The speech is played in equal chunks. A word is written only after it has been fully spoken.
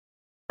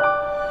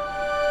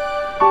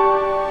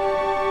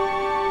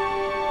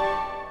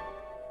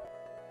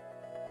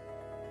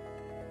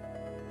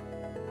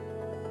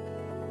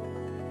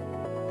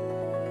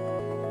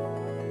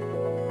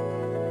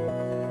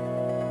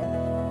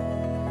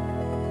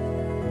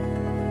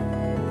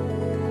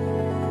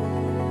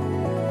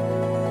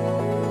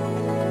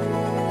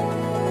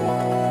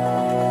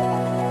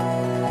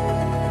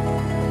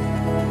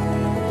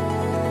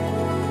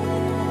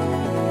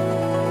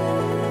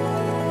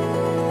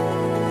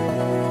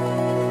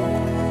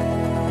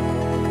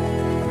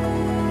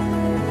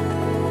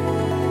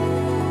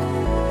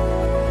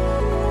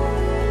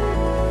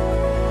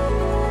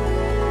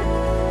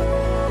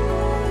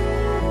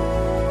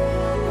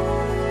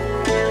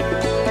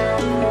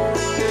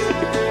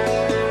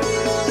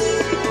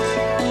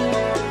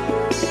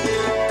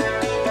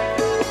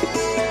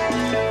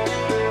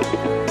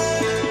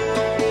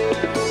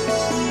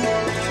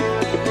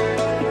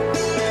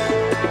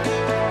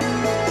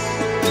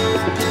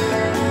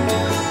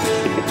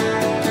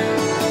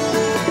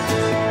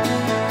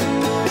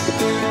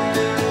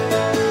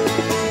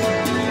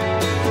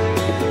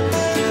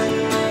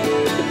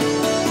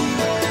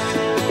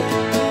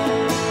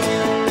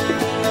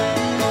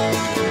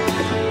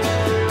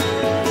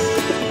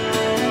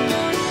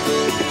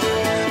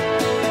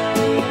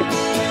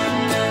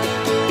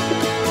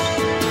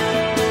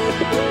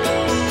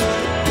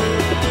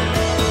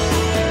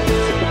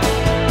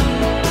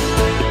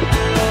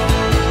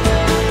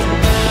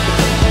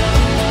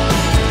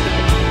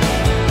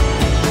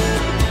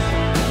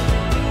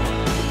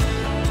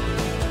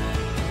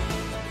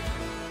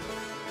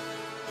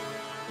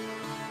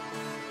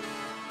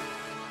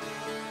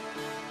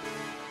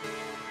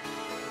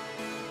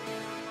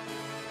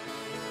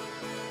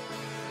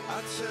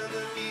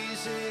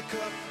music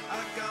up,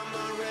 I got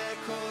my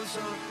records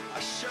on. I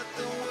shut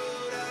the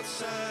world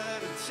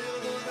outside until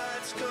the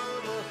lights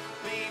come on.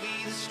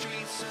 Maybe the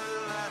streets are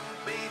alive,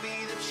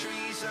 maybe the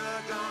trees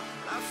are gone.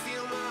 I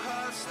feel my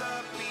heart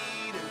stop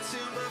beating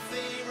to my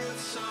favorite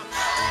song.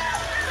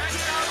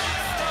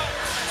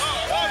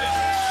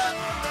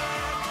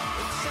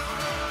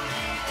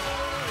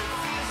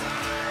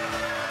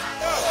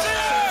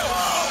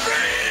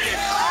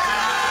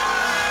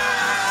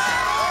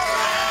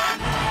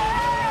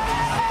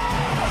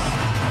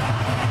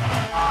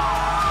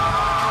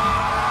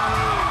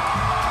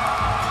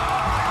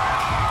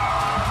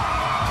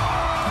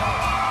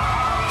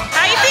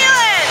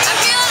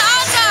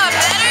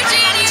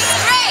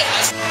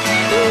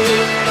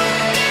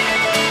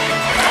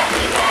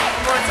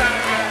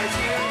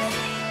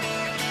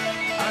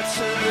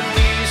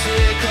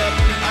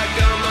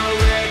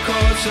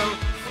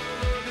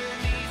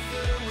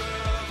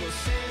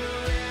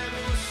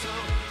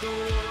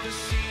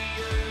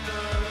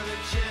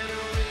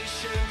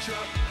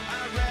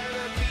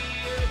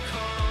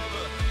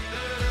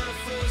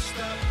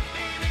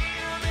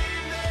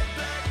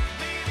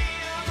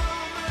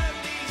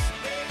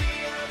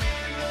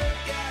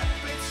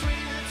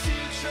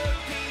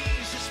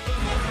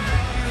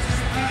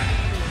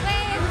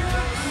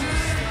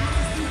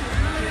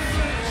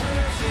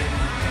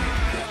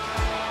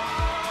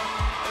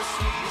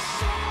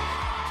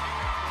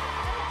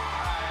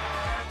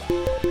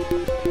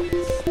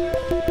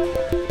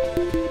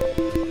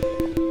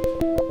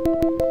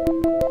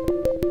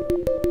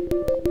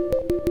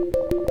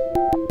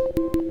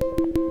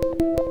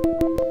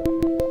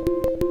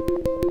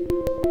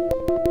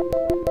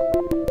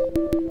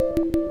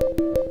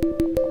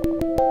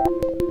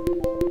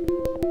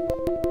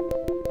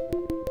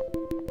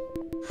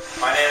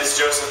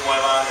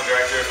 I'm the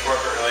Director of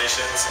Corporate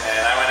Relations,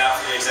 and I went out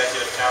for the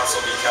Executive Council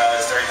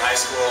because during high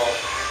school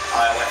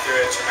I went through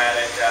a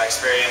traumatic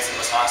experience and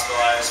was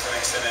hospitalized for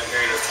an extended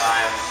period of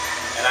time,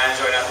 and I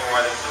enjoy nothing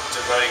more than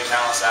devoting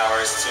countless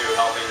hours to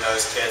helping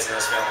those kids and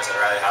those families at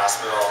Riley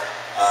Hospital,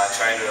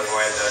 trying to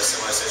avoid those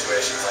similar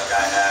situations like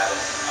I had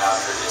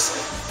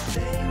previously.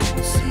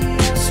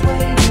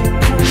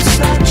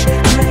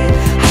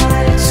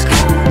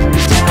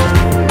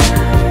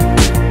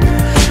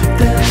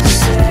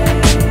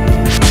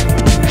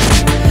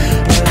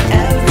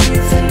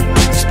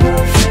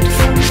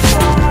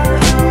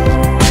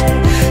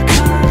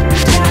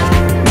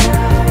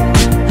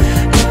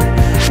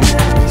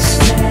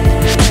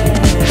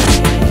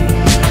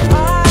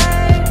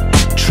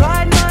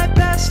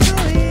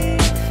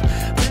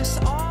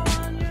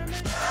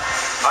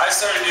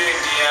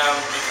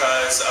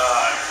 Because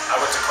I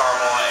went to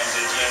Carmel and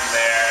did DM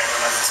there and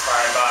was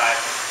inspired by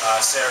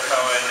Sarah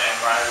Cohen and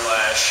Riley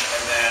Lesh,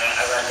 and then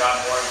as I got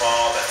more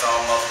involved I fell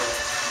in love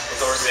with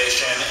the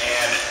organization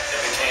and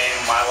it became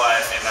my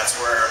life, and that's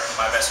where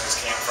my best friends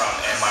came from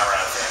and my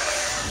Riley family.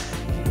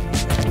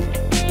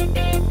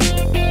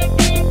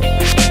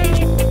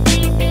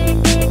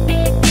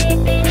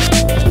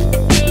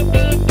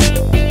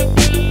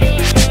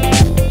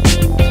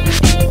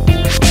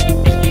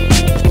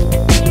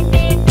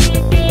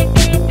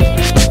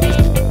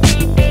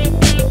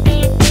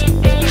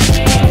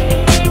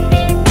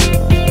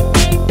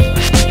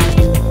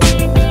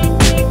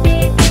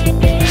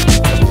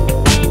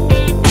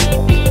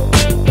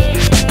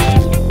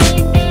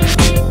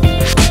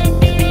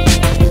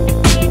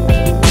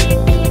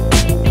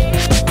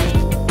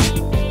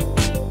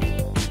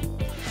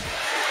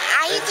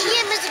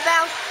 Iudm is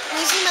about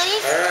raising money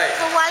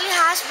for Riley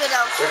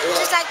Hospital.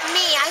 Just like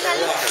me, I got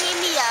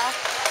leukemia.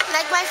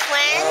 Like my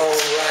friends,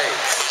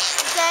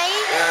 they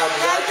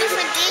have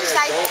different things,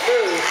 like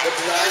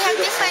they have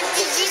different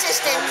diseases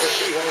than me.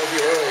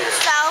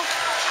 So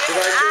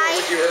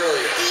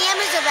Iudm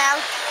is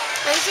about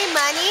raising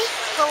money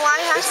for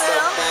Riley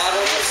Hospital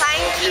to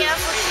find cure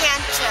for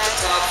cancer.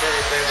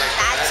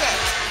 That's it.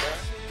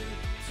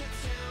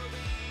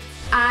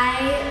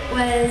 I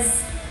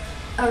was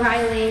a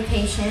Riley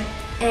patient,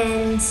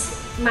 and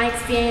my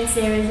experience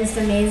there was just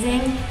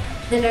amazing.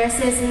 The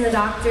nurses and the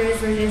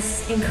doctors were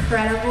just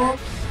incredible.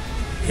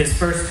 His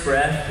first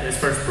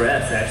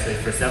breaths actually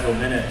for several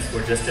minutes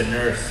were just a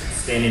nurse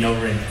standing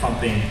over and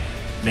pumping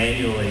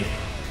manually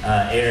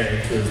air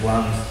into his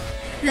lungs.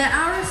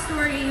 Our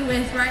story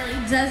with Riley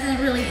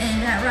doesn't really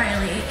end at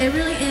Riley. It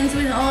really ends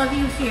with all of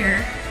you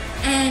here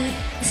and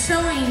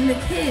showing the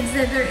kids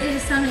that there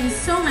is something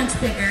so much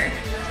bigger.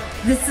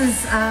 This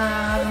is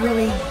a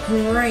really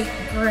great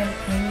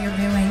thing you're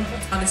doing.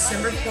 On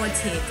December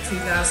 14th,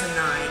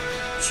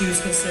 2009, she was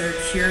considered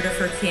cured of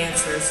her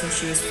cancer since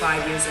she was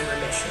 5 years in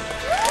remission.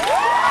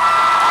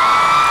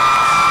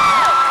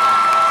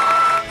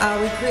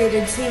 We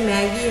created Team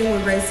Maggie and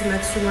we raised some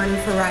extra money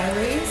for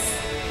Riley's,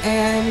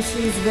 and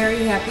she's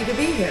very happy to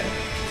be here.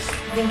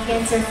 I've been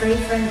cancer-free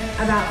for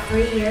about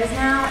 3 years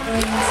now,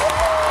 and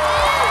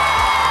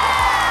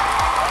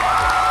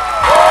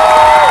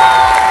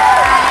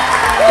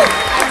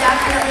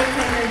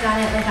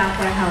without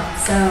their help.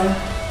 So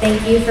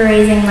thank you for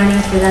raising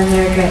money for them.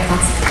 They're a great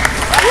hospital.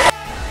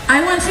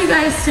 I want you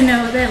guys to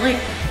know that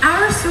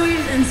our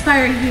stories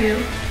inspire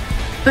you,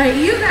 but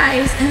you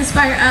guys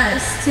inspire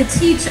us to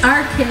teach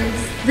our kids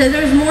that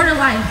there's more to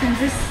life than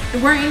just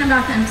worrying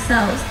about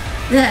themselves.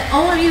 That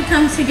all of you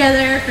come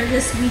together for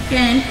this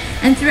weekend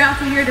and throughout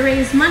the year to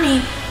raise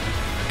money,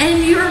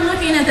 and you're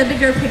looking at the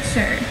bigger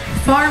picture,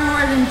 far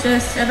more than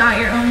just about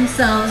your own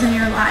selves and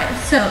your lives.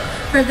 So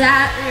for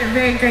that, we are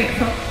very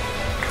grateful.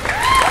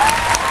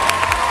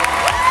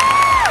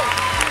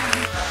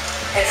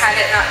 And had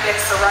it not been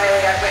for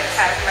Riley, I wouldn't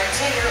have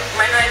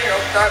my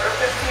 9-year-old daughter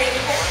with me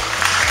anymore.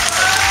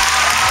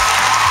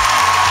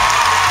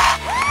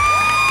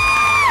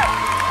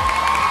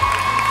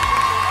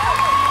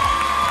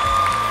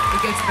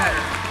 It gets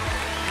better.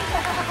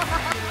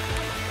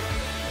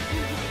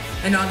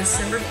 And on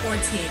December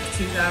 14th,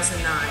 2009,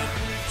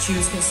 she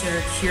was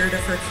considered cured of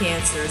her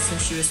cancer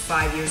since she was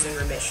 5 years in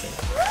remission.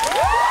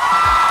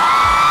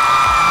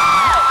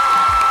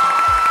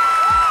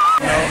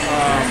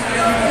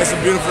 It's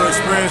a beautiful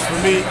experience for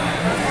me, to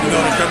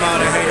come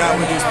out and hang out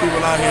with these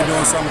people out here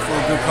doing something for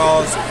a good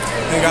cause,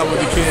 hang out with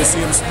the kids,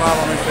 see them smile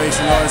on their face,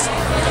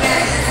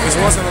 it's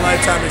once in a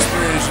lifetime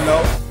experience,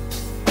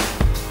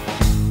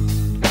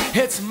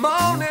 It's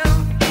morning,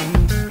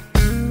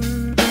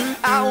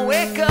 I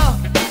wake up,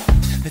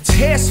 the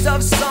taste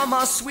of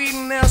summer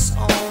sweetness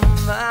on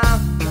my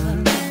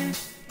mind.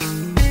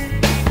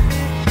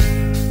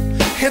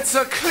 It's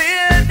a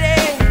clear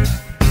day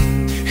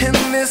in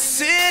this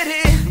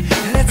city.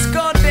 Let's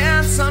go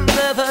dance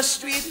under the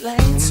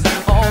streetlights.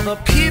 All the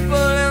people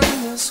in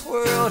this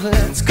world,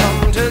 let's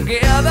come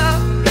together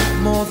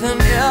more than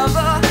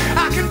ever.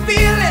 I can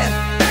feel it,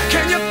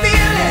 can you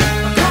feel it?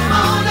 Come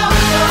on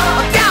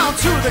over, down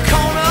to the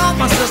corner,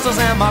 my sisters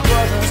and my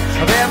brothers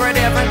of every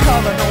different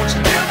color. Don't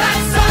you feel that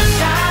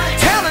sunshine?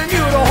 Telling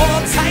you to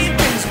hold tight,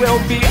 things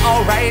will be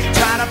alright.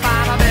 Try to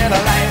find a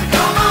better life.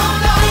 Come on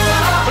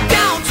over,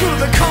 down to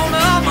the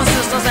corner, my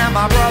sisters and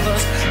my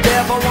brothers,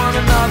 there for one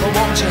another,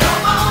 won't you?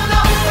 Come on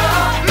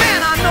over,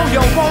 man, I know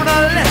you wanna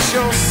let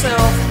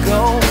yourself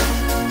go.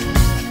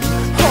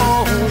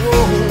 Oh,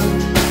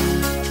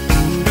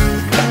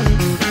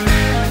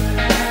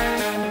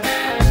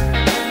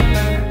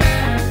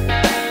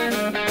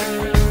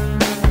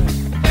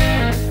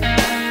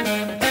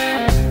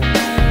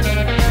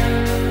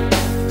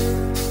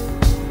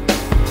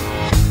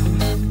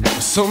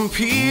 some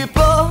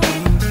people,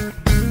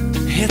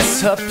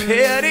 it's a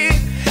pity,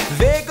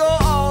 they go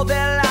all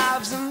their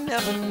lives and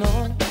never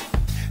know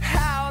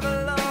how to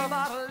love,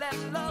 how to let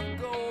love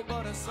go,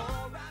 but it's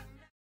alright.